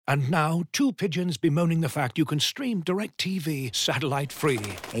And now, two pigeons bemoaning the fact you can stream DirecTV satellite-free.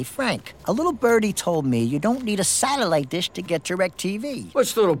 Hey, Frank, a little birdie told me you don't need a satellite dish to get DirecTV.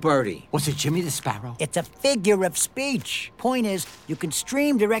 Which little birdie? Was it Jimmy the Sparrow? It's a figure of speech. Point is, you can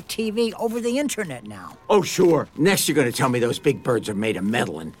stream DirecTV over the internet now. Oh, sure. Next you're gonna tell me those big birds are made of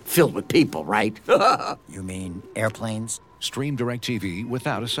metal and filled with people, right? You mean airplanes? Stream DirecTV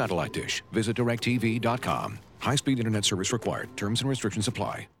without a satellite dish. Visit DirecTV.com. High-speed internet service required. Terms and restrictions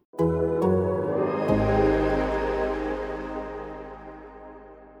apply.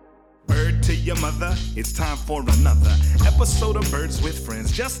 Bird to your mother, it's time for another episode of Birds with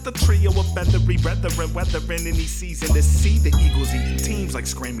Friends. Just a trio of feathery brethren weathering any season to see the Eagles eating teams like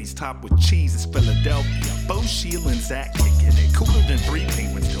Scrammy's top with cheese. It's Philadelphia, Bo, Sheila, and Zach kicking it cooler than three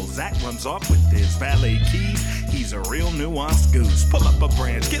penguins till Zach runs off with his valet keys. He's a real nuanced goose. Pull up a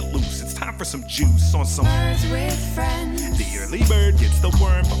branch, get loose. It's time for some juice on some Birds with Friends. The early bird gets the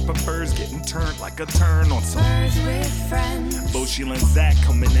worm, but prefers getting turned like a turn on some Birds with Friends. Bo, Sheila, and Zach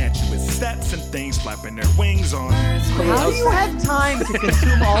coming at you with stats and things flapping their wings on. How do you have time to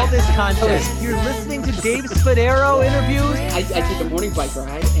consume all this content? You're listening to Dave Spadaro interviews? I take a morning bike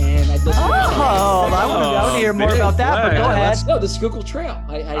ride and I listen to I want to hear more about that, but go ahead. No, the Schuylkill Trail.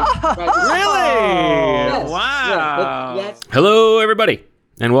 Really? Yes. Wow. Yeah, that's Hello, everybody,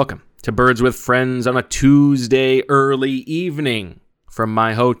 and welcome to Birds with Friends on a Tuesday early evening from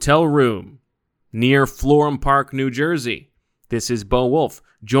my hotel room near Florham Park, New Jersey. This is Bo Wolf,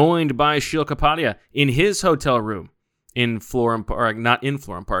 joined by Shil Kapadia in his hotel room in Florham Park, not in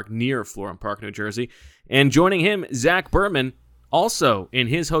Florham Park, near Florham Park, New Jersey. And joining him, Zach Berman, also in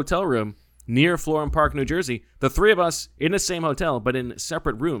his hotel room near Florham Park, New Jersey. The three of us in the same hotel, but in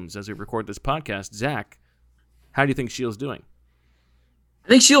separate rooms as we record this podcast. Zach, how do you think Shil's doing? I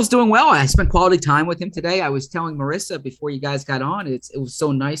think Shield's doing well. I spent quality time with him today. I was telling Marissa before you guys got on, it was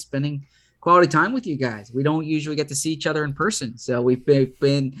so nice spending quality time with you guys. We don't usually get to see each other in person. So we've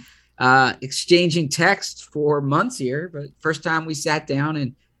been exchanging texts for months here, but first time we sat down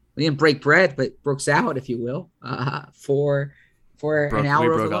and we didn't break bread, but broke salad, if you will, for an hour We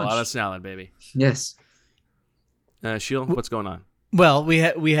over broke lunch. a lot of salad, baby. Yes. Shil, what's going on? Well, we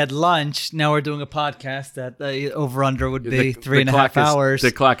had lunch. Now we're doing a podcast that over under would be 3.5 hours.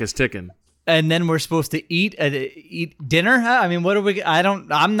 The clock is ticking. And then we're supposed to eat dinner. I mean, what are we?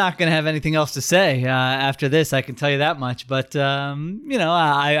 I'm not going to have anything else to say after this. I can tell you that much. But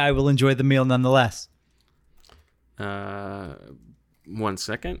I will enjoy the meal nonetheless. 1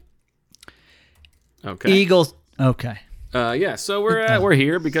 second. Okay. Eagles. Okay. Yeah. So we're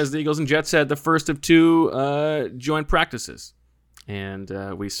here because the Eagles and Jets had the first of two joint practices, and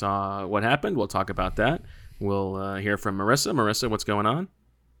we saw what happened. We'll talk about that. We'll hear from Marissa. Marissa, what's going on?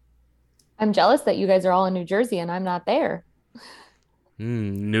 I'm jealous that you guys are all in New Jersey and I'm not there.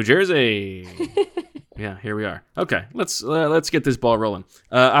 New Jersey. Yeah, here we are. Okay, let's get this ball rolling.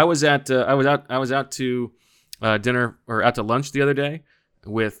 I was out to dinner or out to lunch the other day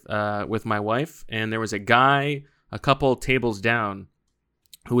with my wife, and there was a guy a couple tables down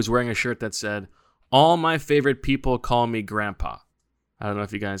who was wearing a shirt that said, "All my favorite people call me Grandpa." I don't know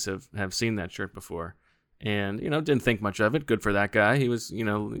if you guys have seen that shirt before. And, didn't think much of it. Good for that guy. He was,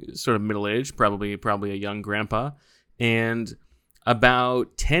 sort of middle-aged, probably a young grandpa. And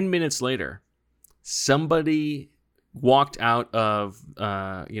about 10 minutes later, somebody walked out of,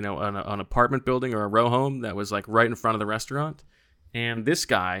 an apartment building or a row home that was like right in front of the restaurant. And this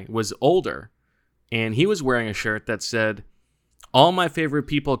guy was older, and he was wearing a shirt that said, "All my favorite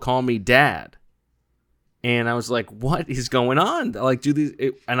people call me Dad." And I was like, what is going on? Like,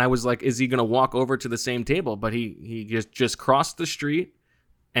 and I was like, is he going to walk over to the same table? But he just crossed the street,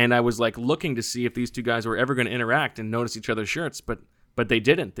 and I was like looking to see if these two guys were ever going to interact and notice each other's shirts, but they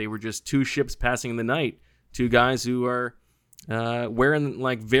didn't. They were just two ships passing in the night, two guys who are wearing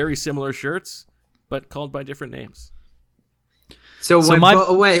like very similar shirts, but called by different names. So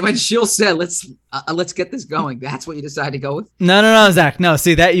when Shield said, let's get this going, that's what you decided to go with? No, Zach. No,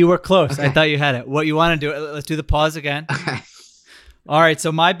 see that you were close. Okay. I thought you had it. What you want to do? Let's do the pause again. Okay. All right.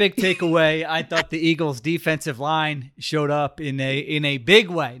 So my big takeaway, I thought the Eagles' defensive line showed up in a big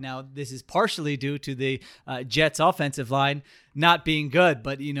way. Now this is partially due to the Jets' offensive line not being good,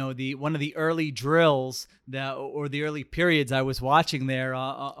 but one of the early drills or the early periods I was watching there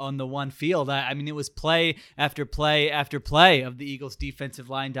on the one field. I mean, it was play after play after play of the Eagles' defensive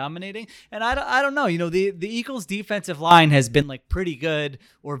line dominating. And I don't know, the Eagles' defensive line has been like pretty good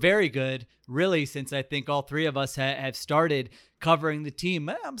or very good really since I think all three of us have started covering the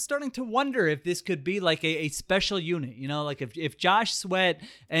team, I'm starting to wonder if this could be like a special unit. Like if Josh Sweat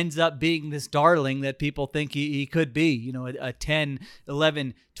ends up being this darling that people think he could be, a 10,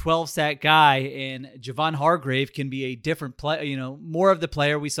 11, 12 sack guy, and Javon Hargrave can be a different play, more of the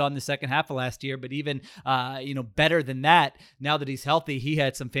player we saw in the second half of last year, but even, better than that. Now that he's healthy, he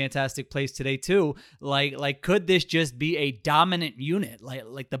had some fantastic plays today too. Like could this just be a dominant unit,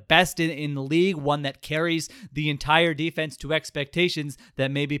 like the best in the league, one that carries the entire defense to expectations that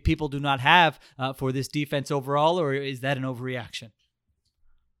maybe people do not have for this defense overall, or is that an overreaction?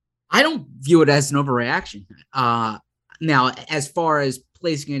 I don't view it as an overreaction. Now, as far as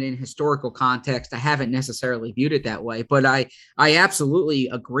placing it in historical context, I haven't necessarily viewed it that way, but I absolutely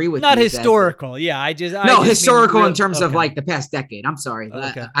agree with not you. Not historical. I just historical mean in terms of okay. like the past decade. I'm sorry.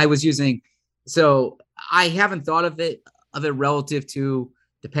 Okay. I was using, so I haven't thought of it relative to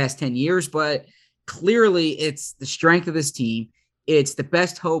the past 10 years, but clearly it's the strength of this team. It's the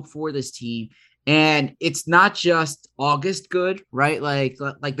best hope for this team. And it's not just August good, right? Like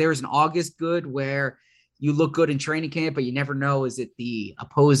there's an August good where you look good in training camp, but you never know. Is it the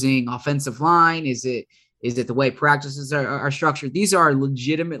opposing offensive line? Is it the way practices are structured? These are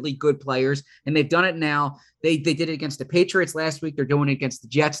legitimately good players, and they've done it now. They did it against the Patriots last week. They're doing it against the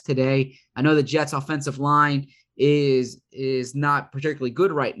Jets today. I know the Jets offensive line is not particularly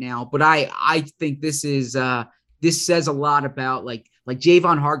good right now, but I think this says a lot about like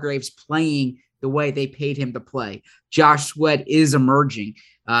Javon Hargrave's playing the way they paid him to play. Josh Sweat is emerging.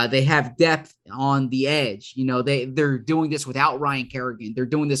 They have depth on the edge. They're doing this without Ryan Kerrigan. They're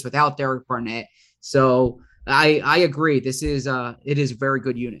doing this without Derek Barnett. So I agree. It is a very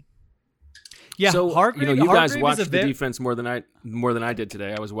good unit. Yeah. So Hargrave, you guys Hargrave watched the defense more than I did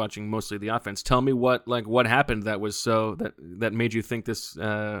today. I was watching mostly the offense. Tell me what happened that was so that made you think this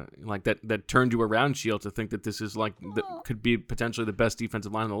that turned you around, Shield, to think that this is could be potentially the best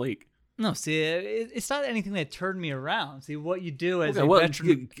defensive line in the league. No, see, it's not anything that turned me around. See, what you do as a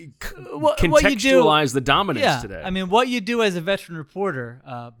veteran... Contextualize the dominance today. I mean, what you do as a veteran reporter,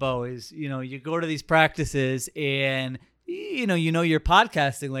 Bo, is, you go to these practices and, you know you're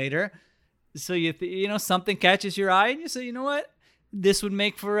podcasting later. So, something catches your eye and you say, you know what? This would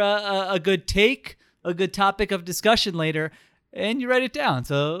make for a good take, a good topic of discussion later. And you write it down.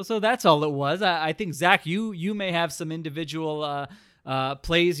 So that's all it was. I think, Zach, you may have some individual...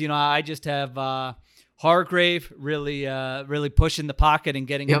 plays. I just have Hargrave really pushing the pocket and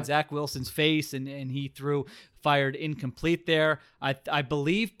getting in Zach Wilson's face, and he fired incomplete there. I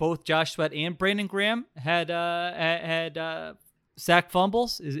believe both Josh Sweat and Brandon Graham had sack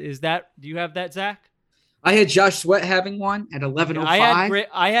fumbles. Is that, do you have that, Zach? I had Josh Sweat having one at 11:05.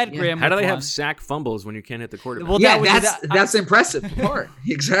 I had Graham. How do they one. have sack fumbles when you can't hit the quarterback? Well, that's the impressive part.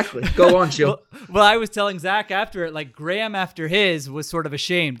 Exactly. Go on, Jill. Well, I was telling Zach after it, Graham after his was sort of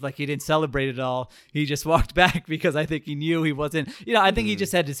ashamed, he didn't celebrate it all. He just walked back because I think he knew he wasn't. I think he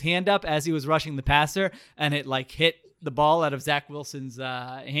just had his hand up as he was rushing the passer, and it hit the ball out of Zach Wilson's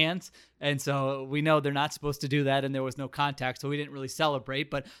hands. And so we know they're not supposed to do that, and there was no contact, so we didn't really celebrate.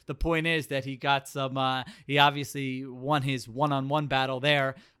 But the point is that he got some, he obviously won his one-on-one battle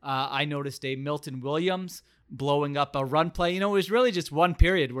there. I noticed a Milton Williams blowing up a run play. It was really just one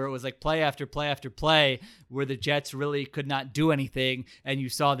period where it was play after play after play where the Jets really could not do anything. And you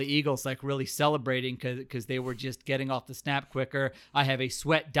saw the Eagles really celebrating because they were just getting off the snap quicker. I have a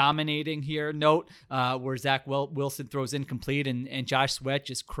Sweat dominating here note where Zach Wilson throws incomplete and Josh Sweat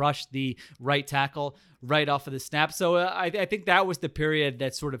just crushed the right tackle right off of the snap. So I think that was the period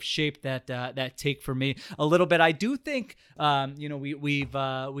that sort of shaped that take for me a little bit. I do think,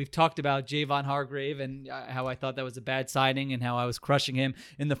 we've talked about Javon Hargrave and how I thought that was a bad signing and how I was crushing him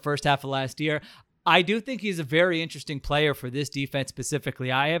in the first half of last year. I do think he's a very interesting player for this defense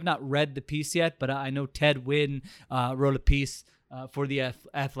specifically. I have not read the piece yet, but I know Ted Wynn wrote a piece for the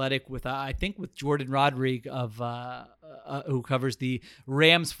Athletic with Jordan Rodrigue of who covers the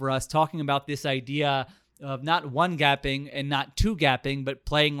Rams for us, talking about this idea of not one gapping and not two gapping, but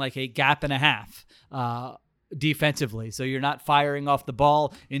playing like a gap and a half defensively. So you're not firing off the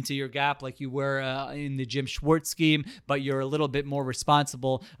ball into your gap like you were in the Jim Schwartz scheme, but you're a little bit more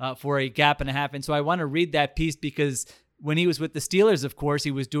responsible for a gap and a half. And so I want to read that piece because when he was with the Steelers, of course,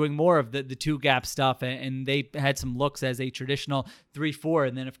 he was doing more of the two gap stuff, and they had some looks as a traditional 3-4.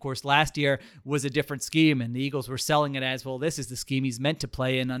 And then, of course, last year was a different scheme, and the Eagles were selling it as, well, this is the scheme he's meant to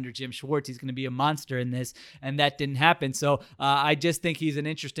play in under Jim Schwartz. He's going to be a monster in this, and that didn't happen. So I just think he's an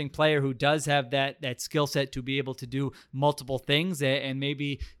interesting player who does have that skill set to be able to do multiple things, and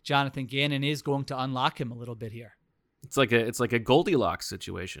maybe Jonathan Gannon is going to unlock him a little bit here. It's like a Goldilocks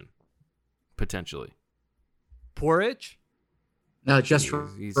situation, potentially. Porridge? No, just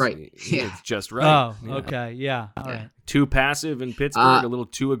right. It's just right. Oh, okay. Yeah. All right. Too passive in Pittsburgh, a little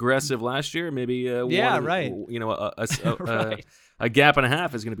too aggressive last year. Maybe right. A gap and a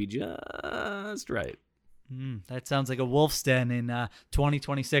half is going to be just right. That sounds like a Wolf's Den in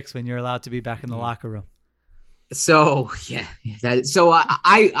 2026 when you're allowed to be back in the locker room. So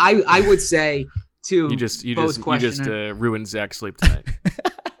I would say to you just ruined Zach's sleep tonight.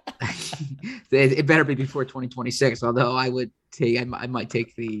 It better be before 2026. Although I might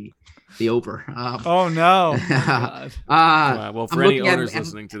take the over. Oh no! Well, for any owners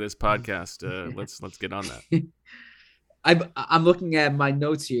listening to this podcast, let's get on that. I'm looking at my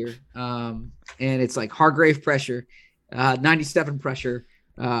notes here, and it's like Hargrave pressure, 97 pressure,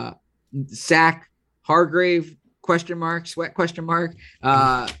 sack, Hargrave ? Sweat ?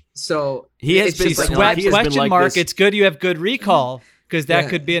 So he has been sweat ? Like it's good you have good recall because that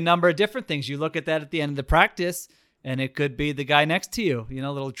could be a number of different things. You look at that at the end of the practice, and it could be the guy next to you. You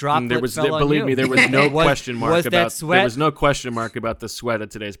know, little droplet. Believe me, there was no question mark was about that sweat? There was no question mark about the sweat at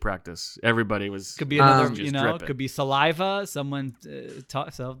today's practice. Everybody was. Could be another. Dripping. Could be saliva. Someone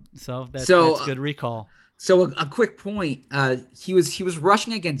that's good recall. So a quick point. He was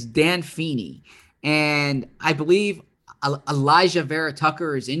rushing against Dan Feeney, and I believe Elijah Vera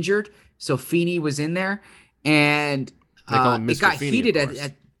Tucker is injured. So Feeney was in there, and it got Feeney, heated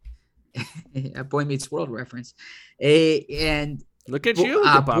at Boy Meets World reference. And look at you,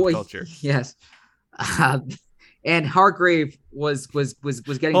 the pop culture. Yes. And Hargrave was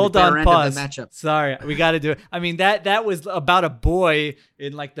getting Hold the better on, end pause. of the matchup. Sorry, we got to do it. I mean, that was about a boy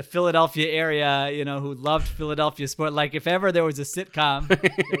in like the Philadelphia area, who loved Philadelphia sport. Like if ever there was a sitcom that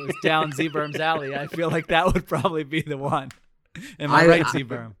was down Z-Berm's alley, I feel like that would probably be the one. Am I right,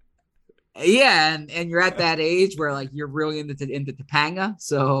 Z-Berm? Yeah, and you're at that age where like you're really into Topanga.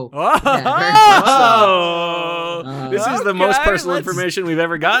 So this is the most personal information we've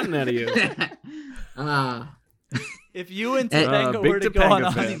ever gotten out of you. If you and Topanga were to go on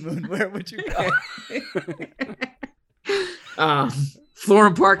a honeymoon, where would you go?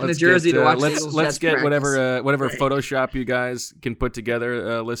 Florham Park, New Jersey, to watch. Let's get whatever Photoshop you guys can put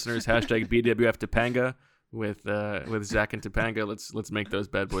together, listeners. Hashtag BWF Topanga with Zach and Topanga. Let's make those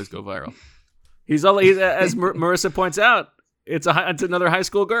bad boys go viral. He's as Marissa points out. It's another high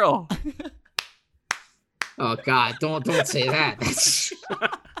school girl. Oh God! Don't say that.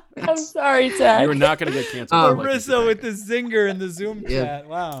 I'm sorry, Zach. You're not going to get canceled. Marissa with the zinger in the Zoom chat.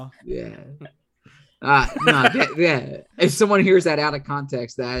 Wow. Yeah. Yeah. If someone hears that out of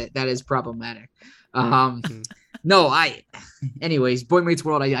context, that is problematic. Anyways, Boy Meets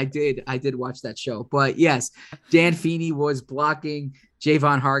World. I did watch that show, but yes, Dan Feeney was blocking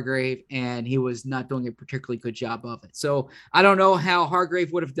Javon Hargrave, and he was not doing a particularly good job of it. So I don't know how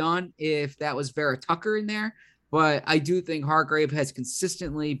Hargrave would have done if that was Vera Tucker in there, but I do think Hargrave has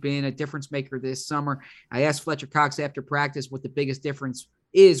consistently been a difference maker this summer. I asked Fletcher Cox after practice what the biggest difference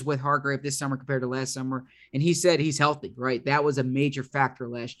is with Hargrave this summer compared to last summer, and he said he's healthy, right? That was a major factor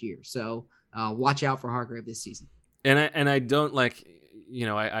last year. So watch out for Hargrave this season. And I don't like,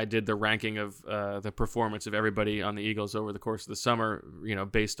 I did the ranking of the performance of everybody on the Eagles over the course of the summer,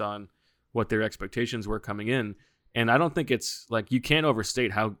 based on what their expectations were coming in. And I don't think it's like, you can't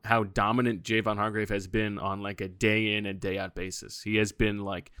overstate how dominant Javon Hargrave has been on like a day in and day out basis. He has been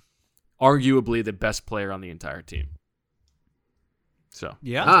like arguably the best player on the entire team. So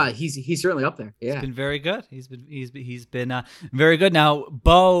yeah, he's certainly up there. Yeah, he's been very good. He's been very good. Now,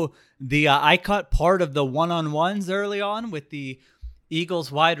 Bo, I caught part of the one-on-ones early on with the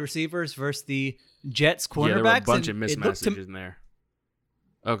Eagles wide receivers versus the Jets cornerbacks. Yeah, there were a bunch of mismatches in there.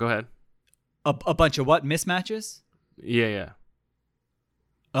 Oh, go ahead. A bunch of what mismatches? Yeah.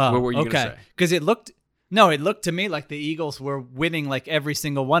 Oh, what were you gonna say? Because it looked to me like the Eagles were winning like every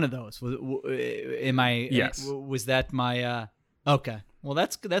single one of those. Yes. Was that my? Okay. Well,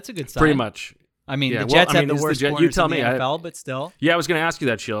 that's a good sign. Pretty much. I mean, the Jets have the worst corners in the NFL, but still. Yeah, I was going to ask you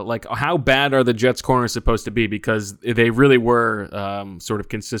that, Sheila. Like, how bad are the Jets' corners supposed to be? Because they really were sort of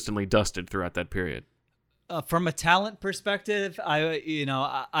consistently dusted throughout that period. From a talent perspective,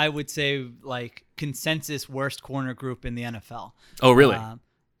 I would say like consensus worst corner group in the NFL. Oh, really?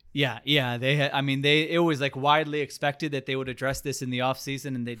 Yeah. It was like widely expected that they would address this in the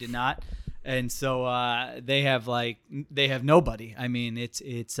offseason, and they did not. And so they have nobody. I mean,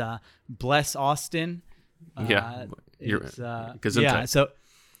 it's Bless Austin.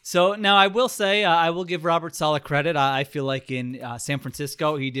 So now I will say I will give Robert Saleh credit. I feel like in San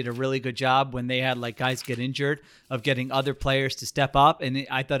Francisco he did a really good job when they had like guys get injured of getting other players to step up, and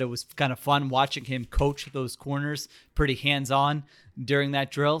I thought it was kind of fun watching him coach those corners pretty hands-on during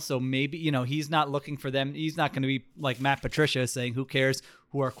that drill. So maybe, he's not looking for them. He's not going to be like Matt Patricia saying, who cares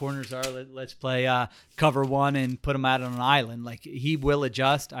who our corners are? Let's play cover one and put them out on an island. Like, he will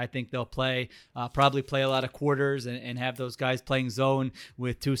adjust. I think they'll probably play a lot of quarters and have those guys playing zone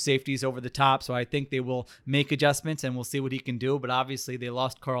with two safeties over the top. So I think they will make adjustments, and we'll see what he can do. But obviously they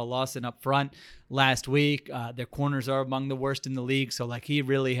lost Carl Lawson up front last week. Their corners are among the worst in the league. So like, he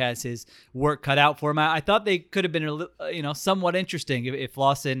really has his work cut out for him. I thought they could have been, somewhat interesting if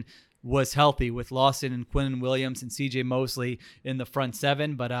Lawson was healthy, with Lawson and Quinnen Williams and CJ Mosley in the front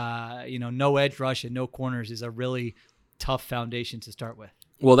seven. But, no edge rush and no corners is a really tough foundation to start with.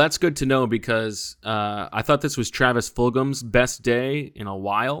 Well, that's good to know, because I thought this was Travis Fulgham's best day in a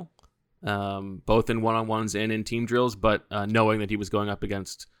while, both in one-on-ones and in team drills. But knowing that he was going up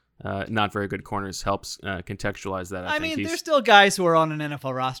against not very good corners helps contextualize that. I think there's still guys who are on an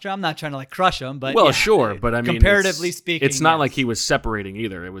NFL roster. I'm not trying to crush them, but sure. But comparatively speaking, it's not like he was separating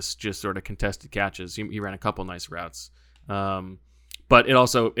either. It was just sort of contested catches. He ran a couple nice routes, but it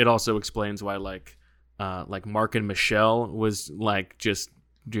also explains why like Mark and Michelle was like just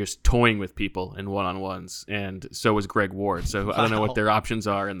toying with people in one-on-ones, and so was Greg Ward. So I don't know what their options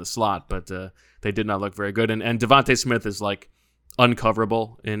are in the slot, but they did not look very good. And Devontae Smith is like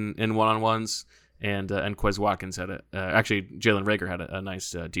uncoverable in one-on-ones, and Quez Watkins had actually Jalen Reagor had a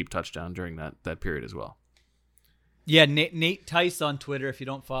nice deep touchdown during that period as well. Yeah, Nate Tice on Twitter. If you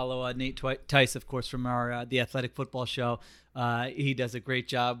don't follow Nate Tice, of course, from our The Athletic Football Show, he does a great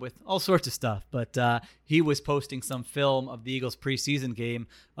job with all sorts of stuff. But he was posting some film of the Eagles preseason game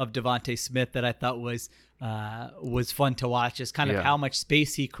of Devontae Smith that I thought was fun to watch. Just kind of how much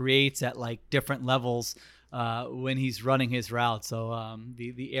space he creates at like different levels when he's running his route. So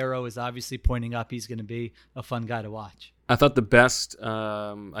the arrow is obviously pointing up. He's going to be a fun guy to watch. I thought the best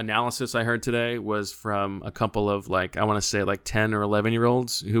analysis I heard today was from a couple of like, I want to say like 10 or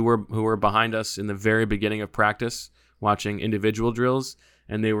 11-year-olds who were behind us in the very beginning of practice watching individual drills,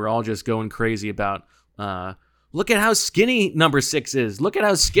 and they were all just going crazy about look at how skinny number 6 is. Look at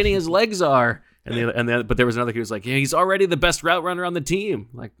how skinny his legs are. But there was another kid who was like, yeah, he's already the best route runner on the team.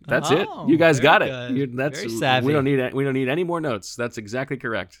 Like, that's it. You guys got it. Very savvy. We don't need any more notes. That's exactly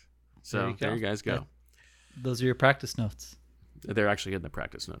correct. So there you guys go. Those are your practice notes. They're actually in the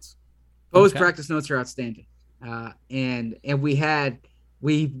practice notes. Those practice notes are outstanding. And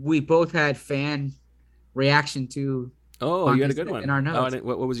we both had fan reaction to. Oh, you had a good one in our notes.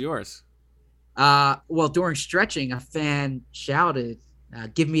 What was yours? Well, during stretching, a fan shouted,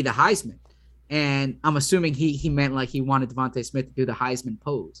 "Give me the Heisman." And I'm assuming he meant like he wanted Devontae Smith to do the Heisman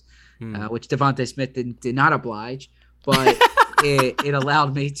pose, which Devontae Smith did not oblige. But it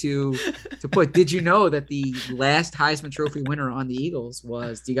allowed me to put. Did you know that the last Heisman Trophy winner on the Eagles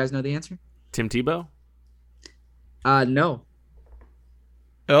was? Do you guys know the answer? Tim Tebow? No.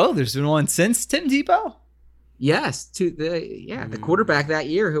 Oh, there's been one since Tim Tebow? Yes, the quarterback that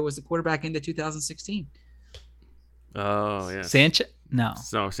year, who was the quarterback into 2016. Oh, yeah. Sanchez? No,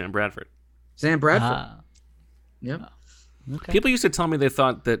 Sam Bradford. Sam Bradford. Yep. Okay. People used to tell me they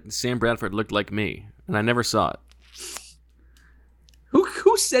thought that Sam Bradford looked like me, and I never saw it.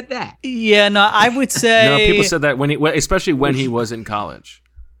 Who said that? Yeah, no, I would say no. People said that especially when he was in college.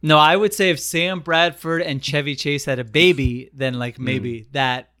 No, I would say if Sam Bradford and Chevy Chase had a baby, then like maybe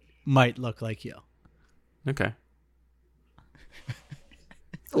that might look like you. Okay.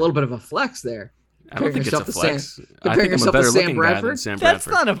 A little bit of a flex there. I don't think it's a flex. I think I'm a better looking guy than Sam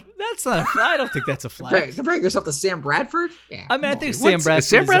Bradford. That's not a. I don't think that's a flex. Comparing yourself to Sam Bradford? Yeah. I mean, I think Sam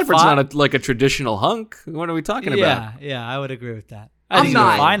Bradford's not like a traditional hunk. What are we talking about? Yeah, I would agree with that. I think he's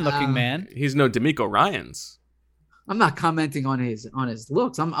a fine-looking man. He's no D'Amico Ryans. I'm not commenting on his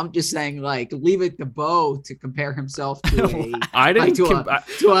looks. I'm just saying, like, leave it to Bo to compare himself to a. I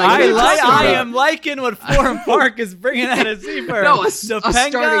am liking what Forum Park is bringing out of Zebra. No,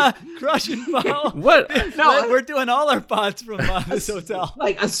 Topanga, crushing Bo. What? No, we're doing all our pods from this hotel.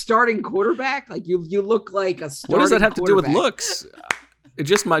 Like a starting quarterback. Like you look like a starting. What does that have to do with looks?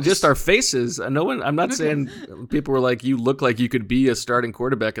 Just our faces. No one. I'm not saying people were like, you look like you could be a starting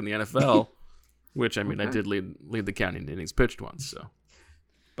quarterback in the NFL. Which, I mean, I did lead the county in innings pitched once, so.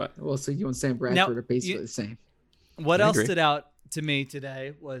 But well, so you and Sam Bradford are basically the same. What else stood out to me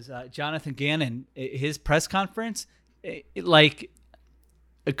today was Jonathan Gannon, his press conference.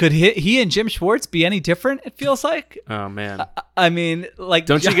 Could he and Jim Schwartz be any different? It feels like. Oh man. I mean, like,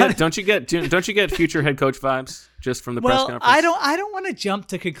 don't you get future head coach vibes just from the press conference? I don't want to jump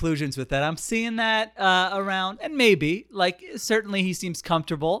to conclusions with that. I'm seeing that around, and maybe certainly he seems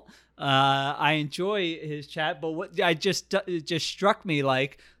comfortable. I enjoy his chat, but what it just struck me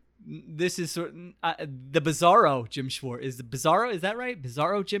like this is the Bizarro Jim Schwartz. Is that right?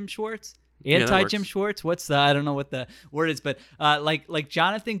 Bizarro Jim Schwartz? Anti Jim Schwartz? What's the, I don't know what the word is, but like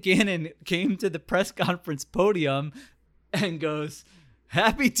Jonathan Gannon came to the press conference podium and goes,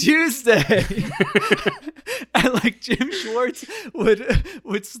 "Happy Tuesday." And like Jim Schwartz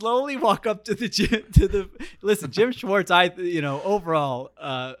would slowly walk up to the listen, Jim Schwartz, overall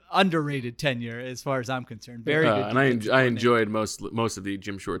underrated tenure as far as I'm concerned. Very good. And I enjoyed most of the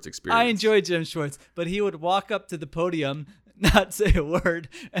Jim Schwartz experience. I enjoyed Jim Schwartz, but he would walk up to the podium, not say a word,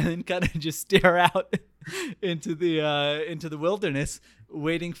 and then kind of just stare out into the wilderness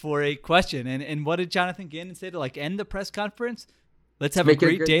waiting for a question. And what did Jonathan Gannon say to like end the press conference? Let's have a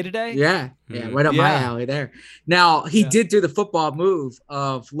great day today. Yeah. Right up my alley there. Now, he did do the football move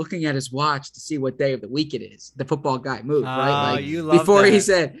of looking at his watch to see what day of the week it is. The football guy move, right? Like you love before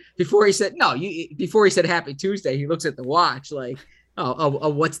that. before he said Happy Tuesday, he looks at the watch like,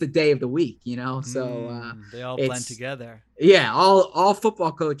 what's the day of the week, you know? So they all blend together. Yeah, all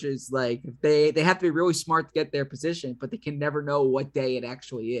football coaches, like they have to be really smart to get their position, but they can never know what day it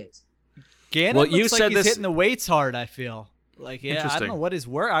actually is. Gannon looks like he's hitting the weights hard, I feel. Like, I don't know what his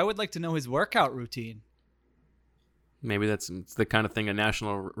work. I would like to know his workout routine. Maybe that's the kind of thing a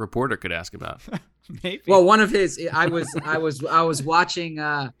national reporter could ask about. Maybe. Well, one of his, I was watching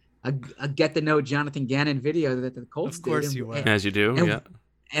a get to know Jonathan Gannon video that the Colts did. Of course you were. As you do,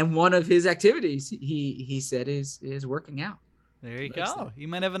 And one of his activities, he said, is working out. There you go. He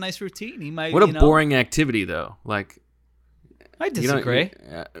might have a nice routine. He might. What a boring activity, though. Like, I disagree.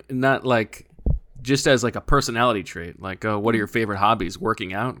 Not like. Just as like a personality trait, like, what are your favorite hobbies?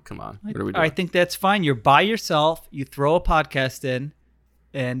 Working out? Come on, what are we doing? I think that's fine. You're by yourself. You throw a podcast in,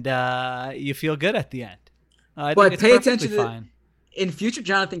 and you feel good at the end. I think it's pay perfectly attention fine. In future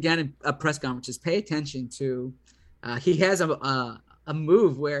Jonathan Gannon press conferences. Pay attention to. He has a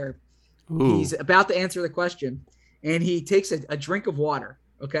move where he's about to answer the question, and he takes a drink of water.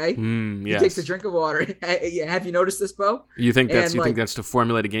 Okay, He takes a drink of water. Have you noticed this, Bo? You think that's to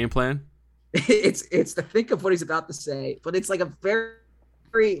formulate a game plan? It's to think of what he's about to say, but it's like a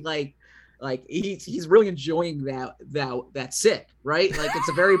very like he's really enjoying that sip, right? Like it's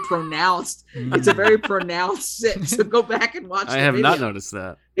a very pronounced sip. So go back and watch. I have not noticed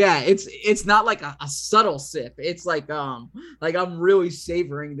that. Yeah, it's not like a subtle sip. It's like I'm really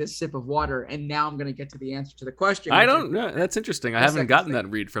savoring this sip of water, and now I'm gonna get to the answer to the question. I don't know. That's interesting. I haven't gotten that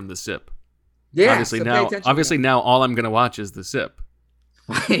read from the sip. Yeah, obviously now all I'm gonna watch is the sip.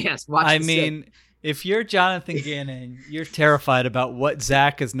 Yes, if you're Jonathan Gannon, you're terrified about what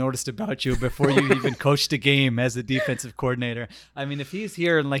Zach has noticed about you before you even coached a game as a defensive coordinator. I mean, if he's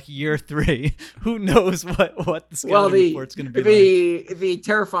here in like year 3, who knows what the scouting report's going to be like. The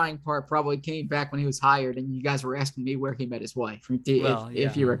terrifying part probably came back when he was hired, and you guys were asking me where he met his wife,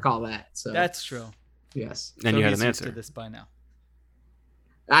 if you recall that. So that's true. Yes, and you had an answer to this by now.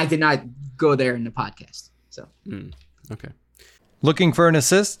 I did not go there in the podcast. So okay. Looking for an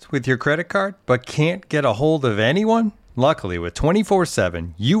assist with your credit card, but can't get a hold of anyone? Luckily, with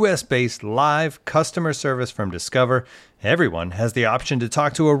 24/7 U.S.-based live customer service from Discover, everyone has the option to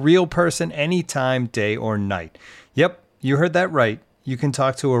talk to a real person anytime, day or night. Yep, you heard that right. You can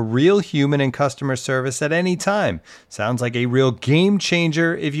talk to a real human in customer service at any time. Sounds like a real game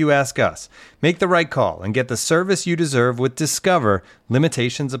changer if you ask us. Make the right call and get the service you deserve with Discover.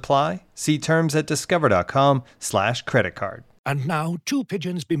 Limitations apply. See terms at discover.com/creditcard. And now, 2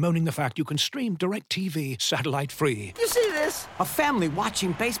 pigeons bemoaning the fact you can stream DirecTV satellite-free. You see this? A family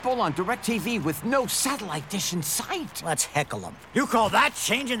watching baseball on DirecTV with no satellite dish in sight. Let's heckle them. You call that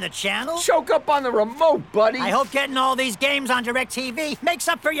changing the channel? Choke up on the remote, buddy. I hope getting all these games on DirecTV makes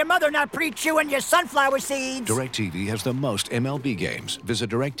up for your mother not pre-chewing your sunflower seeds. DirecTV has the most MLB games.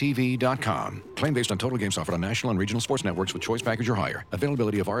 Visit DirecTV.com. Claim based on total games offered on national and regional sports networks with choice package or higher.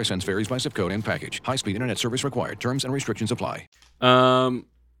 Availability of RSNs varies by zip code and package. High-speed internet service required. Terms and restrictions apply.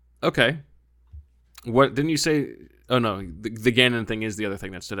 Okay. What didn't you say? Oh no, the Gannon thing is the other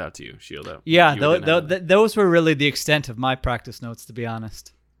thing that stood out to you, Shield. Yeah, those were really the extent of my practice notes, to be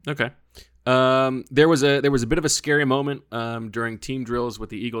honest. Okay. There was a bit of a scary moment during team drills with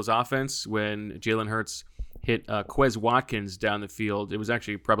the Eagles offense when Jalen Hurts hit Quez Watkins down the field. It was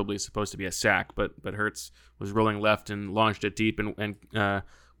actually probably supposed to be a sack, but Hurts was rolling left and launched it deep, and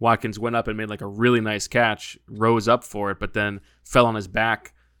Watkins went up and made like a really nice catch, rose up for it, but then fell on his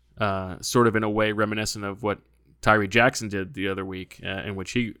back, sort of in a way reminiscent of what Tyree Jackson did the other week, in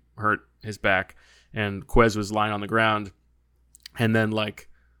which he hurt his back, and Quez was lying on the ground, and then like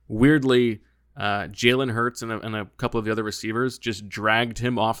weirdly Jalen Hurts and a couple of the other receivers just dragged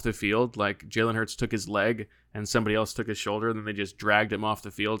him off the field. Like Jalen Hurts took his leg and somebody else took his shoulder, and then they just dragged him off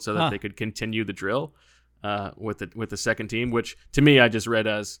the field so that they could continue the drill with the second team. Which to me, I just read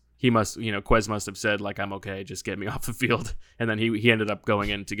as Quez must have said like, I'm okay, just get me off the field, and then he ended up going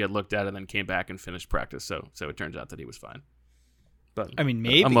in to get looked at and then came back and finished practice. So it turns out that he was fine. But I mean,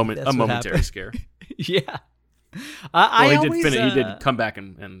 maybe a momentary scare. Yeah. He did come back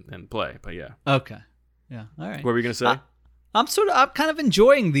and play, but yeah. Okay. Yeah. All right. What were you gonna say? I'm kind of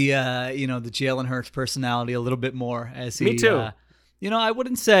enjoying the the Jalen Hurts personality a little bit more as he. Me too. I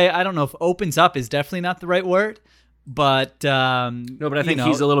wouldn't say, I don't know if opens up is definitely not the right word, but no, but I think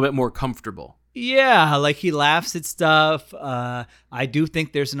he's a little bit more comfortable. Yeah, like he laughs at stuff. I do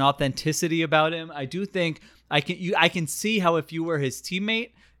think there's an authenticity about him. I do think I can see how if you were his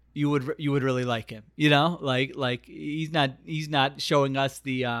teammate, you would really like him. Like he's not showing us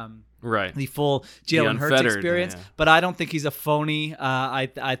the the full Jalen Hurts experience, but I don't think he's a phony.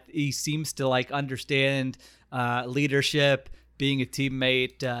 He seems to like understand leadership, being a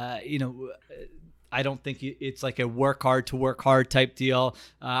teammate. I don't think it's like a work hard to work hard type deal.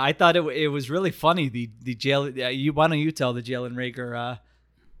 I thought it was really funny. The Jalen. Why don't you tell the Jalen Reagor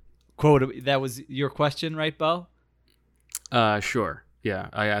quote? That was your question, right, Bo? Sure. Yeah,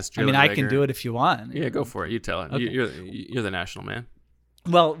 I asked Jalen. I mean, I can do it if you want. Yeah, go for it. You tell it. Okay. You're the national man.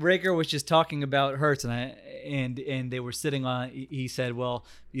 Well, Reagor was just talking about Hurts, and they were sitting on. He said, "Well,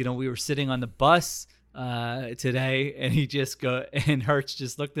 we were sitting on the bus today," and and Hurts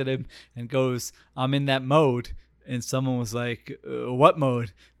just looked at him and goes, "I'm in that mode." And someone was like, "What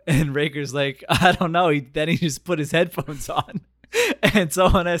mode?" And Reagor's like, "I don't know." Then he just put his headphones on. And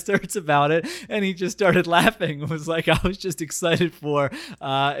someone asked Hurts about it, and he just started laughing. It was like, I was just excited for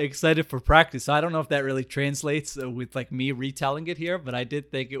practice. So I don't know if that really translates with like me retelling it here, but I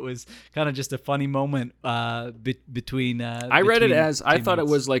did think it was kind of just a funny moment between. I read it as I thought it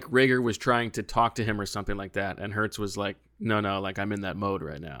was like Reagor was trying to talk to him or something like that, and Hurts was like, "No, like I'm in that mode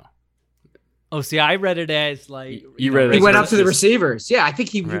right now." Oh, see, I read it as like he went up to the receivers. Yeah, I think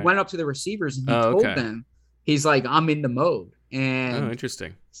he went up to the receivers and he told them, he's like, "I'm in the mode." And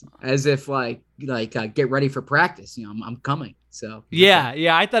interesting. As if like get ready for practice. I'm coming. So yeah.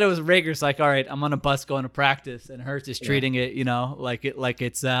 I thought it was Reagor's like, all right, I'm on a bus going to practice, and Hurts is treating it, like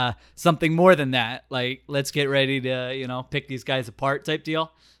it's something more than that. Like, let's get ready to pick these guys apart type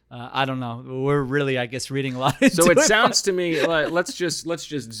deal. I don't know. We're really, I guess, reading a lot. So it sounds to me like let's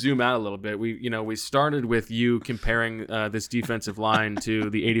just zoom out a little bit. We started with you comparing this defensive line to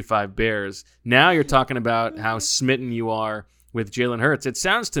the '85 Bears. Now you're talking about how smitten you are with Jalen Hurts. It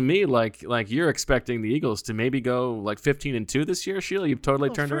sounds to me like you're expecting the Eagles to maybe go like 15-2 this year, Sheila. You've totally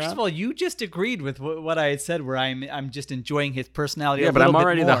turned around. First of all, you just agreed with what I had said, where I'm just enjoying his personality. Yeah, but I'm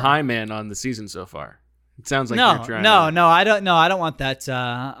already the high man on the season so far. It sounds like you're trying. No, I don't. No, I don't want that.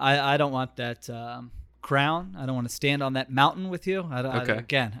 I don't want that crown. I don't want to stand on that mountain with you.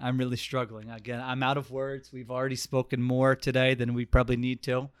 Again, I'm really struggling. Again, I'm out of words. We've already spoken more today than we probably need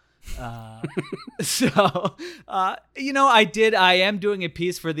to. I am doing a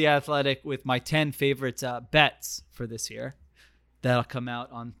piece for The Athletic with my 10 favorite bets for this year. That'll come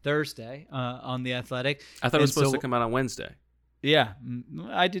out on Thursday on The Athletic. I thought it was supposed to come out on Wednesday. Yeah,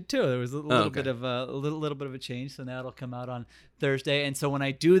 I did too. There was a little bit of a change, so now it'll come out on Thursday. And so when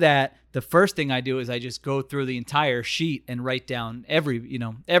I do that, the first thing I do is I just go through the entire sheet and write down every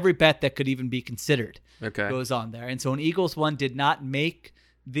bet that could even be considered. Goes on there. And so an Eagles one did not make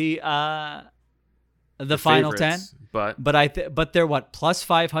the final 10, but they're what, plus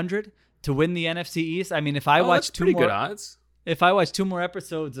 500 to win the NFC East. I mean, if I watch good odds. If I watch 2 more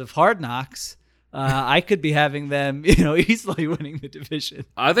episodes of Hard Knocks, I could be having them, easily winning the division.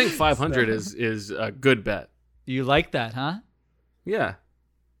 I think 500 is a good bet. You like that, huh? Yeah.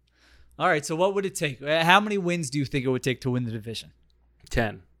 All right. So what would it take? How many wins do you think it would take to win the division?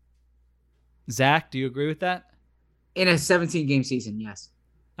 10. Zach, do you agree with that? In a 17-game season, yes.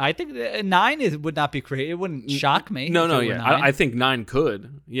 I think 9 would not be crazy. It wouldn't shock me. No, yeah. I think 9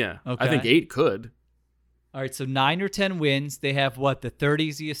 could. Yeah. Okay. I think 8 could. All right, so 9 or 10 wins. They have what, the third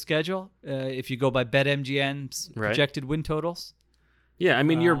easiest schedule if you go by BetMGM's projected win totals. Yeah, I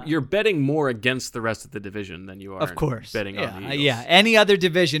mean you're betting more against the rest of the division than you are, of course, betting on the Eagles. Yeah, any other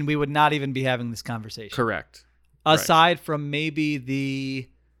division we would not even be having this conversation. Correct. Aside from maybe the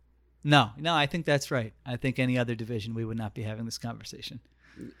no, I think that's right. I think any other division we would not be having this conversation.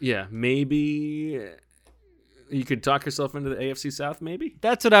 Yeah, maybe. You could talk yourself into the AFC South, maybe?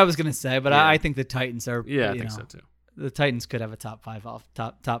 That's what I was going to say, but I think the Titans are. Yeah, I think so too. The Titans could have a top 5,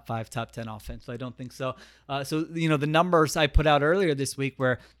 top 10 offense, but I don't think so. So the numbers I put out earlier this week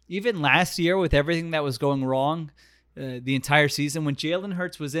were even last year with everything that was going wrong, the entire season when Jalen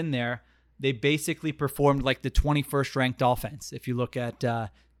Hurts was in there, they basically performed like the 21st ranked offense. If you look at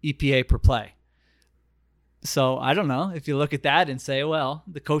EPA per play. So I don't know if you look at that and say, well,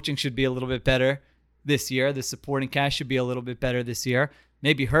 the coaching should be a little bit better this year. The supporting cast should be a little bit better this year.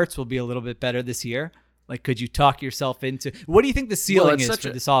 Maybe Hurts will be a little bit better this year. Like, could you talk yourself into what do you think the ceiling is for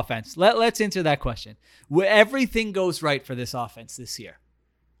this offense? Let's answer that question. Where everything goes right for this offense this year,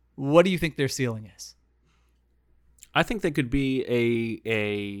 what do you think their ceiling is? I think they could be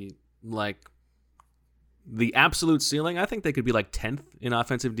a like the absolute ceiling. I think they could be like 10th in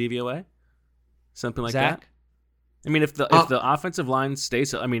offensive DVOA, something like that. I mean, if the offensive line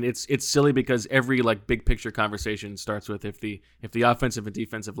stays, I mean, it's silly because every like big picture conversation starts with if the offensive and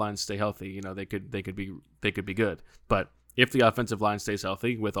defensive lines stay healthy, they could be good. But if the offensive line stays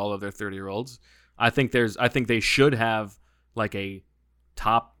healthy with all of their 30-year-olds, I think they should have like a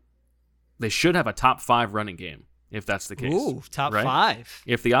top 5 running game if that's the case. Ooh, top right? 5.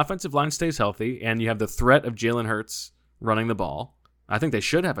 If the offensive line stays healthy and you have the threat of Jalen Hurts running the ball, I think they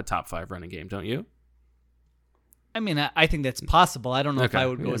should have a top 5 running game, don't you? I mean, I think that's possible. I don't know if I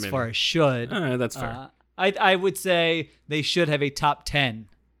would go as far as should. That's fair. I would say they should have a top 10.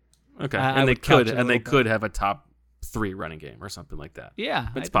 Okay, and they could have a top 3 running game or something like that. Yeah,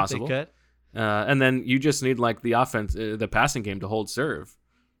 it's possible. They could. And then you just need like the offense, the passing game to hold serve,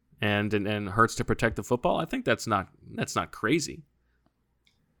 and Hurts to protect the football. I think that's not crazy.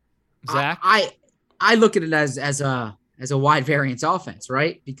 Zach, I look at it as a wide variance offense,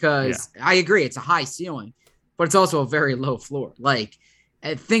 right? Because I agree, it's a high ceiling. But it's also a very low floor. Like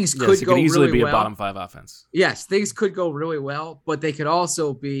things could go easily really be well. A bottom 5 offense. Yes, things could go really well, but they could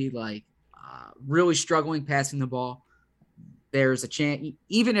also be like really struggling passing the ball. There's a chance,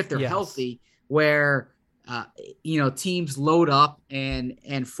 even if they're healthy, where teams load up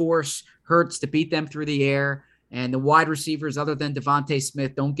and force Hurts to beat them through the air, and the wide receivers other than Devontae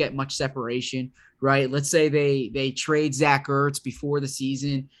Smith don't get much separation. Right? Let's say they trade Zach Ertz before the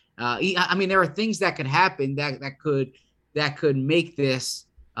season. I mean, there are things that could happen that could make this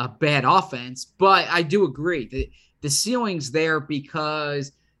a bad offense. But I do agree that the ceiling's there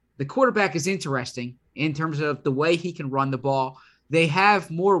because the quarterback is interesting in terms of the way he can run the ball. They have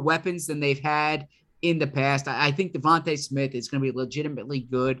more weapons than they've had in the past. I think Devontae Smith is going to be legitimately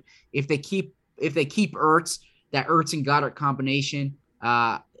good if they keep Ertz. That Ertz and Goddard combination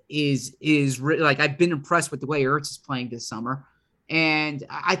is like, I've been impressed with the way Ertz is playing this summer. And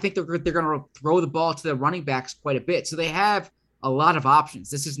I think they're going to throw the ball to the running backs quite a bit. So they have a lot of options.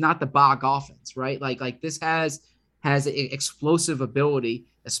 This is not the Bog offense, right? Like this has explosive ability,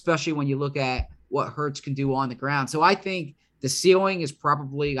 especially when you look at what Hurts can do on the ground. So I think the ceiling is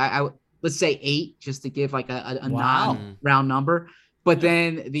probably, let's say 8, just to give like a non-round number. But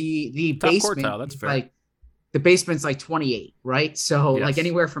then the top basement, quartile, that's fair. Like the basement's like 28, right? So like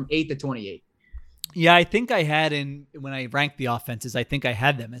anywhere from 8 to 28. Yeah, I think I had when I ranked the offenses, I think I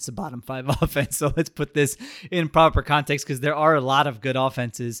had them as a bottom 5 offense. So let's put this in proper context because there are a lot of good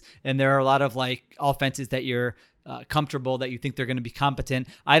offenses and there are a lot of like offenses that you're comfortable that you think they're going to be competent.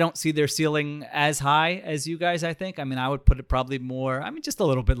 I don't see their ceiling as high as you guys, I think. I mean, I would put it probably more, just a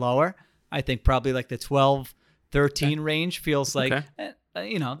little bit lower. I think probably like the 12, 13 range feels like,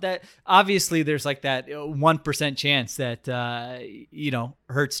 that obviously there's like that 1% chance that,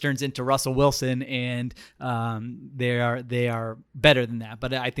 Hurts turns into Russell Wilson and they are better than that.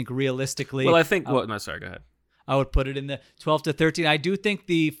 But I think realistically, well, I think, go ahead. I would put it in the 12 to 13. I do think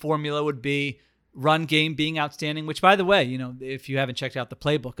the formula would be run game being outstanding, which by the way, if you haven't checked out the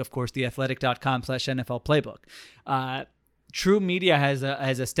playbook, of course, theathletic.com/NFL playbook. True Media has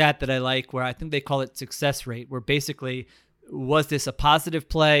a stat that I like where I think they call it success rate, where basically was this a positive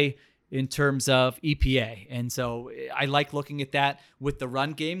play in terms of EPA? And so I like looking at that with the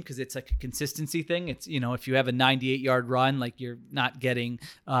run game because it's like a consistency thing. It's, if you have a 98-yard run, like you're not getting,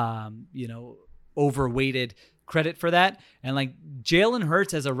 overweighted credit for that. And like Jalen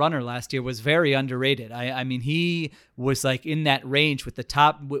Hurts as a runner last year was very underrated. I mean, he was like in that range with the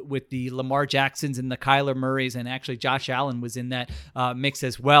top, with the Lamar Jacksons and the Kyler Murrays, and actually Josh Allen was in that mix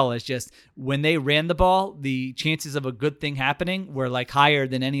as well. As just when they ran the ball, the chances of a good thing happening were like higher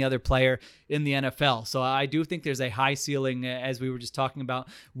than any other player in the NFL. So I do think there's a high ceiling, as we were just talking about,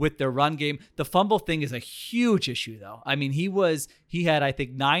 with their run game. The fumble thing is a huge issue though. I mean, he had, I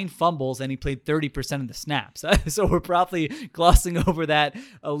think, 9 fumbles and he played 30% of the snaps. So we're probably glossing over that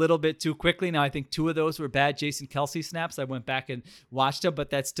a little bit too quickly. Now, I think 2 of those were bad Jason Kelce snaps. I went back and watched them, but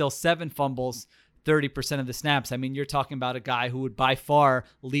that's still 7 fumbles, 30% of the snaps. I mean, you're talking about a guy who would by far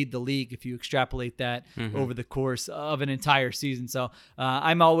lead the league if you extrapolate that over the course of an entire season. So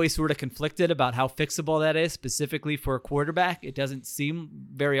I'm always sort of conflicted about how fixable that is, specifically for a quarterback. It doesn't seem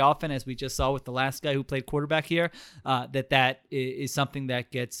very often, as we just saw with the last guy who played quarterback here, that is something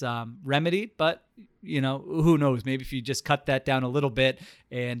that gets remedied. But who knows? Maybe if you just cut that down a little bit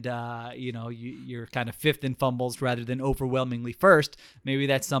and, you're kind of fifth in fumbles rather than overwhelmingly first, maybe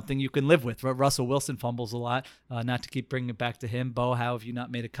that's something you can live with. Russell Wilson fumbles a lot, not to keep bringing it back to him. Bo, how have you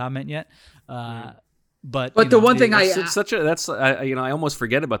not made a comment yet? But the one thing I almost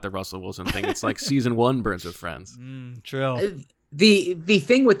forget about the Russell Wilson thing. It's like season 1 Birds with Friends. True. The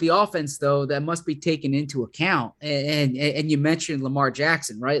thing with the offense, though, that must be taken into account, and you mentioned Lamar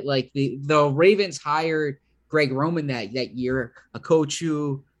Jackson, right? Like the Ravens hired Greg Roman that year, a coach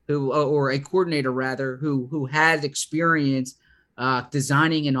or a coordinator rather, who had experience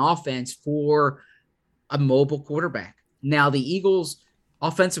designing an offense for a mobile quarterback. Now the Eagles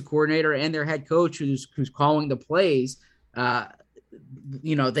offensive coordinator and their head coach who's calling the plays,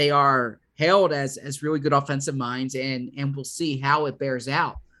 they are hailed as really good offensive minds, and we'll see how it bears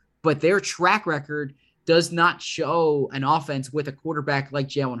out. But their track record does not show an offense with a quarterback like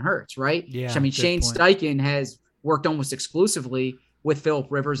Jalen Hurts, right? Yeah, I mean, Shane Steichen has worked almost exclusively with Phillip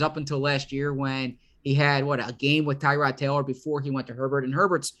Rivers up until last year when he had a game with Tyrod Taylor before he went to Herbert, and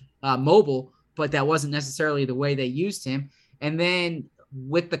Herbert's mobile, but that wasn't necessarily the way they used him. And then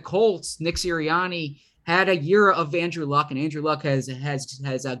with the Colts, Nick Sirianni had a year of Andrew Luck, and Andrew Luck has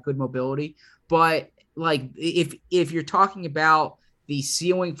a good mobility. But like if you're talking about the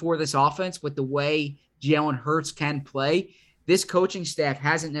ceiling for this offense with the way Jalen Hurts can play, this coaching staff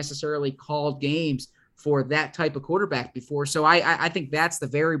hasn't necessarily called games for that type of quarterback before. So I think that's the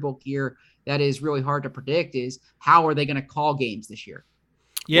variable here that is really hard to predict, is how are they going to call games this year?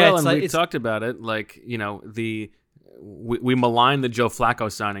 Yeah, we've talked about it. We malign the Joe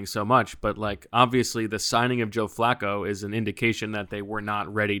Flacco signing so much, but obviously the signing of Joe Flacco is an indication that they were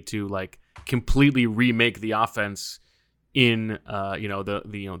not ready to completely remake the offense in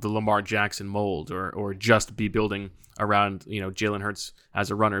the Lamar Jackson mold, or just be building around Jalen Hurts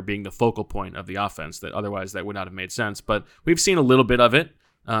as a runner being the focal point of the offense. That otherwise that would not have made sense. But we've seen a little bit of it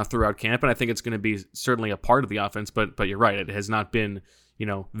throughout camp, and I think it's going to be certainly a part of the offense. But you're right, it has not been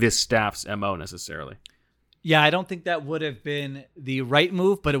this staff's MO necessarily. Yeah, I don't think that would have been the right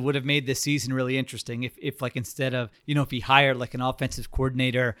move, but it would have made this season really interesting if instead of, if he hired an offensive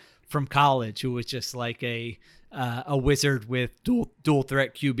coordinator from college who was just a wizard with dual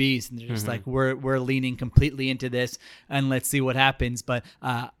threat QBs, and they're just we're leaning completely into this and let's see what happens. But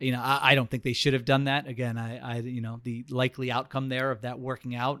I don't think they should have done that. Again, I the likely outcome there of that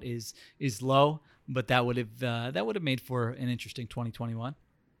working out is low, but that would have made for an interesting 2021.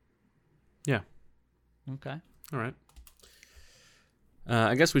 Yeah. Okay. All right.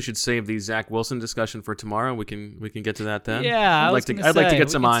 I guess we should save the Zach Wilson discussion for tomorrow. We can get to that then. Yeah, I'd like to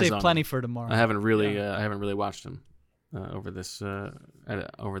get some eyes save on plenty him. for tomorrow. I haven't really watched him over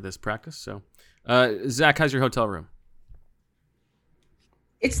this practice. So, Zach, how's your hotel room?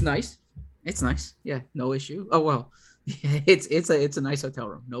 It's nice. Yeah, no issue. Oh well, it's a nice hotel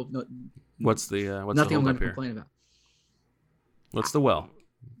room. No. What's nothing the I'm going to here? complain about. What's the well?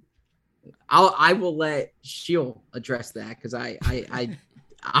 I will let Sheil address that, because I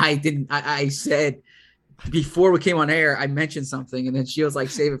said before we came on air, I mentioned something, and then she was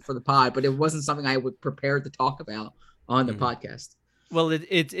save it for the pod, but it wasn't something I would prepare to talk about on the podcast. Well,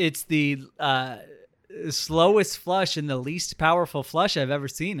 it's the slowest flush and the least powerful flush I've ever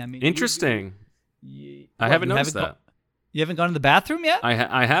seen. I mean, interesting. I haven't noticed that. You haven't gone to the bathroom yet?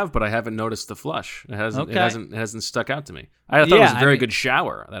 I have, but I haven't noticed the flush. It hasn't stuck out to me. I thought it was a very good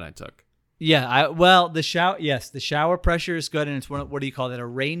shower that I took. Yeah, the shower. Yes, the shower pressure is good, and it's what do you call that? A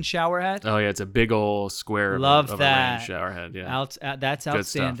rain shower head? Oh yeah, it's a big old square of a rain shower head. Yeah, that's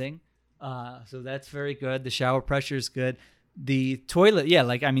outstanding. So that's very good. The shower pressure is good. The toilet, yeah,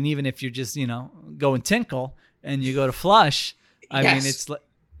 even if you're just going tinkle and you go to flush, I mean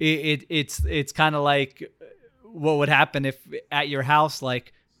it's kind of like what would happen if at your house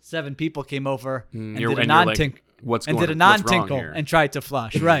 7 people came over and did a non-tinkle. Did a non-tinkle and tried to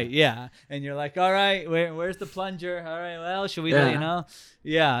flush, right? Yeah, and you're like, all right, where's the plunger? All right, well, should we,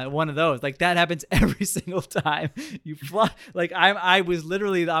 yeah, one of those. That happens every single time you flush.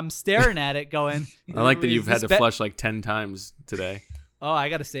 I'm staring at it, going. I like that you've had to flush 10 times today. Oh, I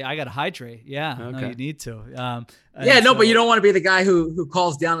gotta hydrate. Yeah, no, Okay. you need to. But you don't want to be the guy who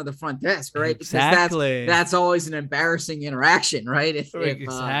calls down to the front desk, right? Exactly. Because that's always an embarrassing interaction, right?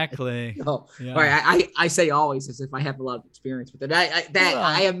 Exactly. Yeah. Right. I say always as if I have a lot of experience with it.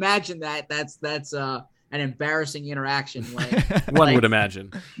 I imagine that's an embarrassing interaction when One would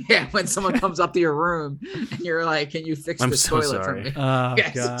imagine. Yeah, when someone comes up to your room and you're like, "Can you fix the toilet for me?" Oh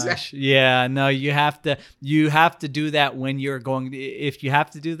Yes, gosh, exactly. yeah. No, you have to do that when you're going. If you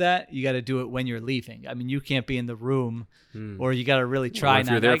have to do that, you got to do it when you're leaving. I mean, you can't be in the room, or you got to really try. If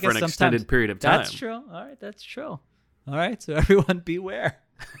you're there for an extended period of time, that's true. All right, that's true. All right, so everyone beware.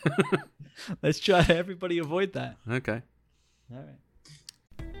 Let's try to everybody avoid that. Okay. All right.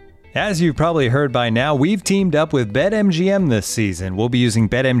 As you've probably heard by now, we've teamed up with BetMGM this season. We'll be using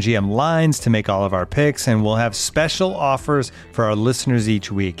BetMGM lines to make all of our picks, and we'll have special offers for our listeners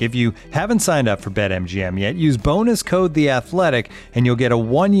each week. If you haven't signed up for BetMGM yet, use bonus code The Athletic, and you'll get a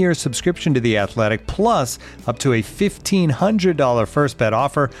 1-year subscription to The Athletic, plus up to a $1,500 first bet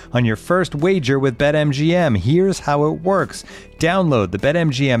offer on your first wager with BetMGM. Here's how it works. Download the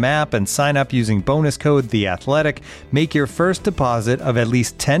BetMGM app and sign up using bonus code The Athletic. Make your first deposit of at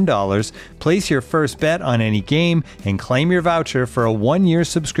least $10. Place your first bet on any game and claim your voucher for a 1-year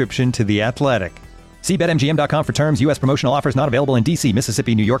subscription to The Athletic. See BetMGM.com for terms. U.S. promotional offers not available in D.C.,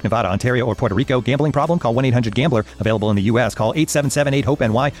 Mississippi, New York, Nevada, Ontario, or Puerto Rico. Gambling problem? Call 1-800-GAMBLER. Available in the U.S. Call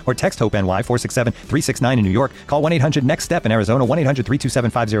 877-8-HOPE-NY or text HOPE-NY 467-369 in New York. Call 1-800-NEXT-STEP in Arizona.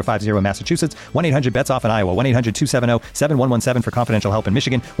 1-800-327-5050 in Massachusetts. 1-800-BETS-OFF in Iowa. 1-800-270-7117 for confidential help in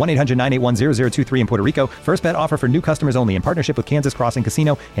Michigan. 1-800-981-0023 in Puerto Rico. First bet offer for new customers only in partnership with Kansas Crossing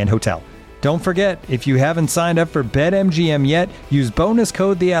Casino and Hotel. Don't forget, if you haven't signed up for BetMGM yet, use bonus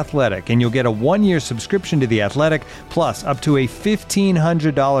code The Athletic, and you'll get a 1-year subscription to The Athletic, plus up to a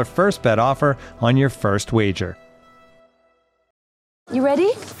 $1,500 first bet offer on your first wager. You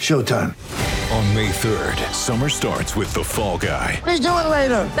ready? Showtime. On May 3rd, summer starts with The Fall Guy. Let's do it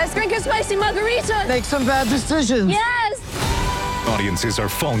later. Let's drink a spicy margarita. Make some bad decisions. Yes. Audiences are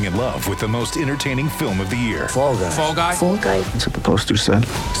falling in love with the most entertaining film of the year. Fall Guy. Fall Guy? Fall Guy. That's what the poster said.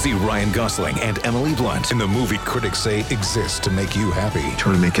 See Ryan Gosling and Emily Blunt in the movie critics say exists to make you happy.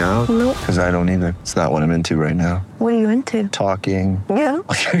 Trying to make it out? Nope. Because I don't either. It's not what I'm into right now. What are you into? Talking. Yeah.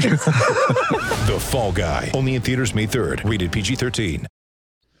 The Fall Guy. Only in theaters May 3rd. Rated PG-13.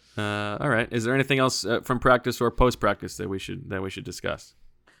 All right. Is there anything else from practice or post-practice that we should discuss?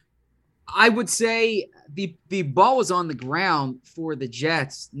 I would say the ball was on the ground for the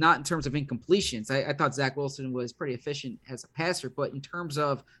Jets, not in terms of incompletions. I thought Zach Wilson was pretty efficient as a passer, but in terms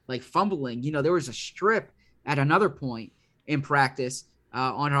of like fumbling, there was a strip at another point in practice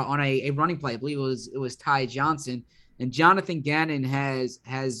on a running play. I believe it was Ty Johnson, and Jonathan Gannon has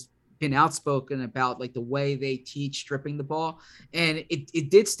been outspoken about like the way they teach stripping the ball, and it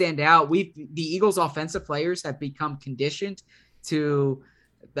did stand out. The Eagles offensive players have become conditioned to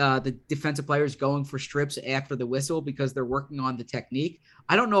the defensive players going for strips after the whistle because they're working on the technique.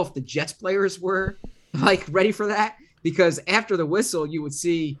 I don't know if the Jets players were like ready for that, because after the whistle, you would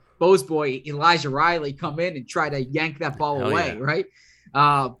see Bo's boy Elijah Riley come in and try to yank that ball away, right?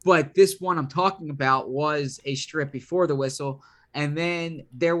 But this one I'm talking about was a strip before the whistle. And then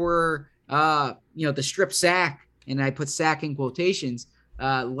there were, the strip sack, and I put sack in quotations,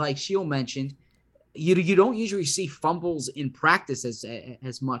 like Sheil mentioned. You don't usually see fumbles in practice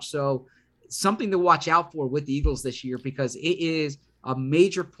as much. So something to watch out for with the Eagles this year, because it is a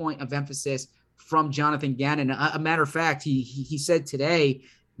major point of emphasis from Jonathan Gannon. A matter of fact, he said today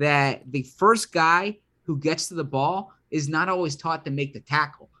that the first guy who gets to the ball is not always taught to make the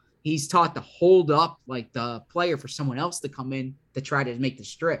tackle. He's taught to hold up like the player for someone else to come in to try to make the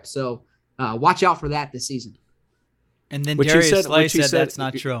strip. So watch out for that this season. And then Darius Slay said that's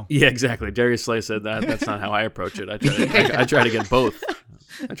not true. Yeah, exactly. Darius Slay said that. That's not how I approach it. I try to get both.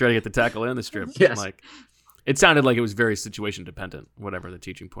 I try to get the tackle and the strip. Yes. Like, it sounded like it was very situation dependent, whatever the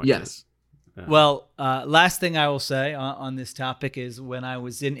teaching point is. Well, last thing I will say on this topic is when I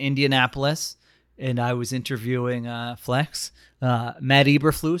was in Indianapolis and I was interviewing Flex, Matt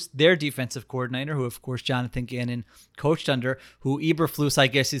Eberflus, their defensive coordinator, who, of course, Jonathan Gannon coached under, who Eberflus, I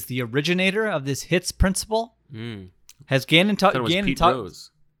guess, is the originator of this HITS principle. Has Gannon talked?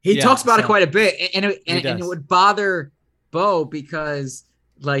 He talks about it quite a bit, and it would bother Bo because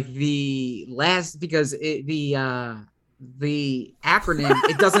the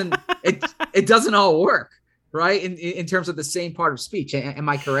acronym it doesn't all work, right? In terms of the same part of speech. Am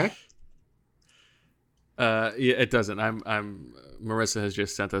I correct? Yeah, it doesn't. Marissa has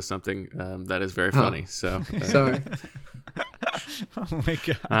just sent us something that is very funny. So sorry. Oh my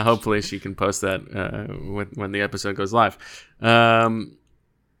god. Hopefully she can post that when the episode goes live.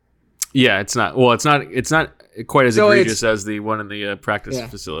 Yeah, it's not quite as egregious as the one in the practice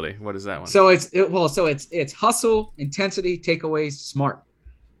facility. What is that one? So it's hustle, intensity, takeaways, smart.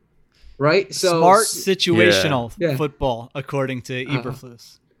 Right? So smart situational football, according to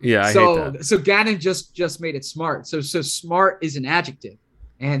Eberflus. Yeah, I hate that. So Gannon just made it smart. So smart is an adjective,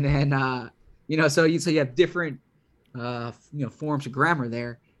 and then so you have different forms of grammar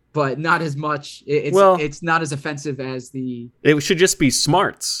there, but not as much. It's not as offensive as the. It should just be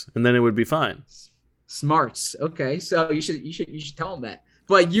smarts, and then it would be fine. Smarts. Okay, so you should tell them that.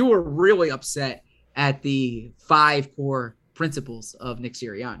 But you were really upset at the 5 core principles of Nick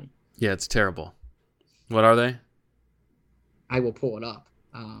Sirianni. Yeah, it's terrible. What are they? I will pull it up.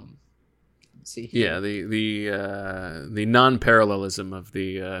 Let's see here. Yeah, the non-parallelism of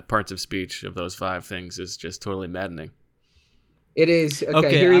the parts of speech of those 5 things is just totally maddening. It is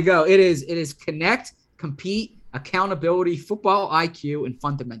here you go. It is connect, compete, accountability, football IQ, and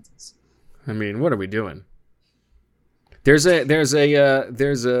fundamentals. I mean, what are we doing? There's an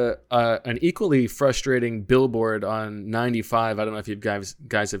equally frustrating billboard on 95. I don't know if you guys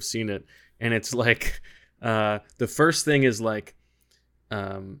have seen it, and it's like the first thing is like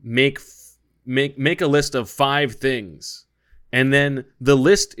make a list of 5 things, and then the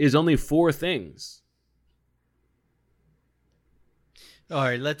list is only 4 things. All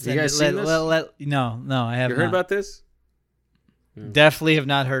right, let's. You guys seen this? No, I haven't. You heard about this? Definitely have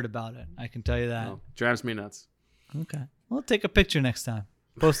not heard about it. I can tell you that. Drives me nuts. Okay. Well, take a picture next time.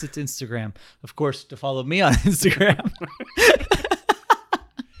 Post it to Instagram. Of course, to follow me on Instagram.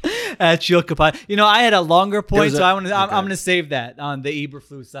 At Shield Kapai. I had a longer point, so I'm going to save that on the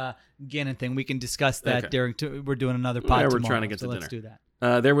Eberflus Gannon thing. We can discuss that we're doing another pod tomorrow. We're trying to get to dinner. Let's do that.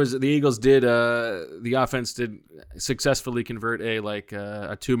 The Eagles the offense did successfully convert a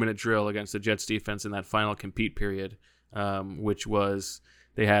 2-minute drill against the Jets defense in that final compete period, which was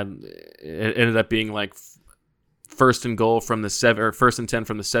it ended up being like first and 10 from the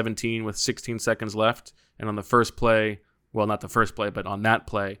 17 with 16 seconds left, and on the first play, well, not the first play, but on that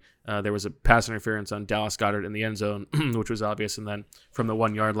play, there was a pass interference on Dallas Goedert in the end zone, which was obvious, and then from the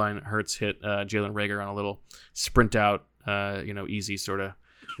 1-yard line, Hurts hit Jalen Reagor on a little sprint out. Easy sort of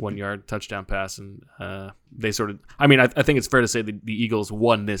 1-yard touchdown pass, and they sort of. I mean, I think it's fair to say the Eagles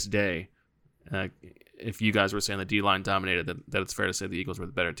won this day. If you guys were saying the D-line dominated, that it's fair to say the Eagles were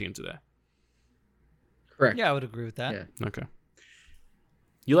the better team today. Correct. Yeah, I would agree with that. Yeah. Okay.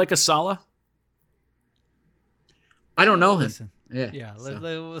 You like Asala? I don't know him. Listen. Yeah.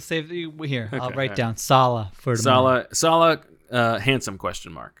 We'll save here. Okay, I'll write down Salah for tomorrow. Salah, handsome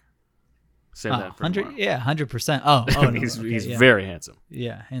question mark. Save that for 100. tomorrow. Yeah, 100%. Oh, no, he's very handsome.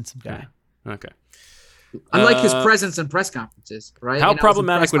 Yeah, handsome guy. Yeah. Okay. I like his presence in press conferences, right? How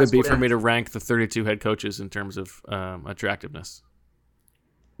problematic would it be for me to rank the 32 head coaches in terms of attractiveness?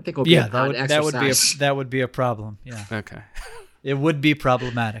 I think that would be a problem. Yeah. Okay. It would be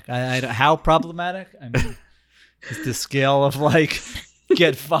problematic. How problematic? I mean, is the scale of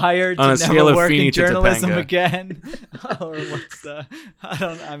get fired on to a scale never of work Feeney in journalism to again, or what's the?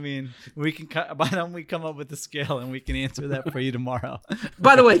 We can. Why don't we come up with the scale and we can answer that for you tomorrow?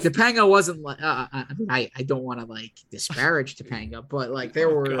 By the way, Topanga wasn't like. I don't want to disparage Topanga, but there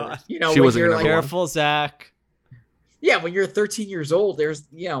were she wasn't careful, Zach. Yeah, when you're 13 years old, there's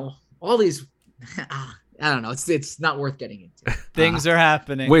all these. I don't know. It's not worth getting into. Things are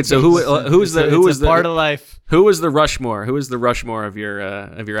happening. Wait, so who was the part of life? Who was the Rushmore? Who was the Rushmore of your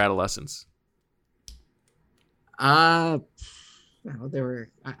adolescence? There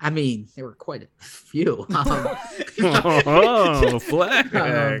were quite a few.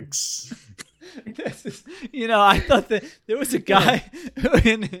 Flex. I thought that there was a guy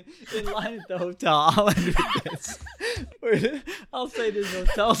in line at the hotel. I'll end with this. I'll say this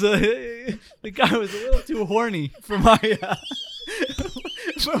hotel. So the guy was a little too horny for my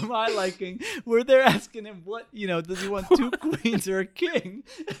liking. Where they're asking him what does he want 2 queens or a king?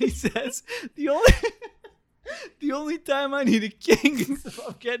 And he says the only time I need a king is if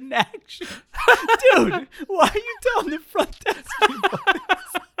I'm getting action. Dude, why are you telling the front desk people this?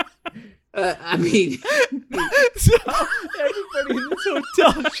 So everybody in this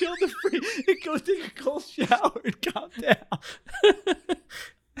hotel, chill the free and go take a cold shower and calm down.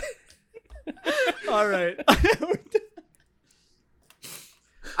 All right.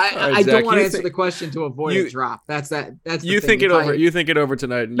 I don't want to answer the question to avoid a drop. That's the you thing. Think it over. You think it over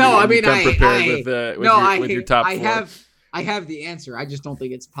tonight. And no, you come prepared with your top 4. I have the answer. I just don't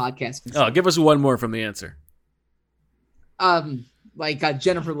think it's podcast. Give us one more from the answer.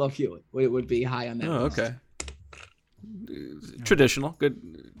 Jennifer Love Hewitt would be high on that list. Okay. traditional, good.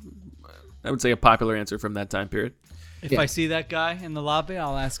 I would say a popular answer from that time period. If I see that guy in the lobby,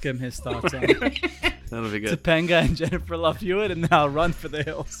 I'll ask him his thoughts on it. That'll be good. Topanga and Jennifer Love Hewitt, and then I'll run for the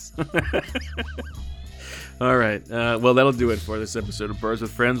hills. All right. Well, that'll do it for this episode of Birds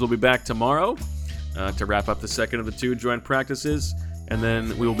with Friends. We'll be back tomorrow to wrap up the second of the 2 joint practices, and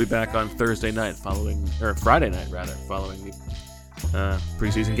then we will be back on Friday night following the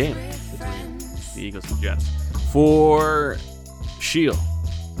preseason game between the Eagles and Jets. For Sheil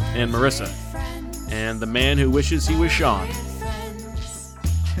and Marissa and the man who wishes he was Sean,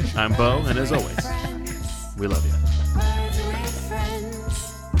 I'm Bo, and as always, we love you.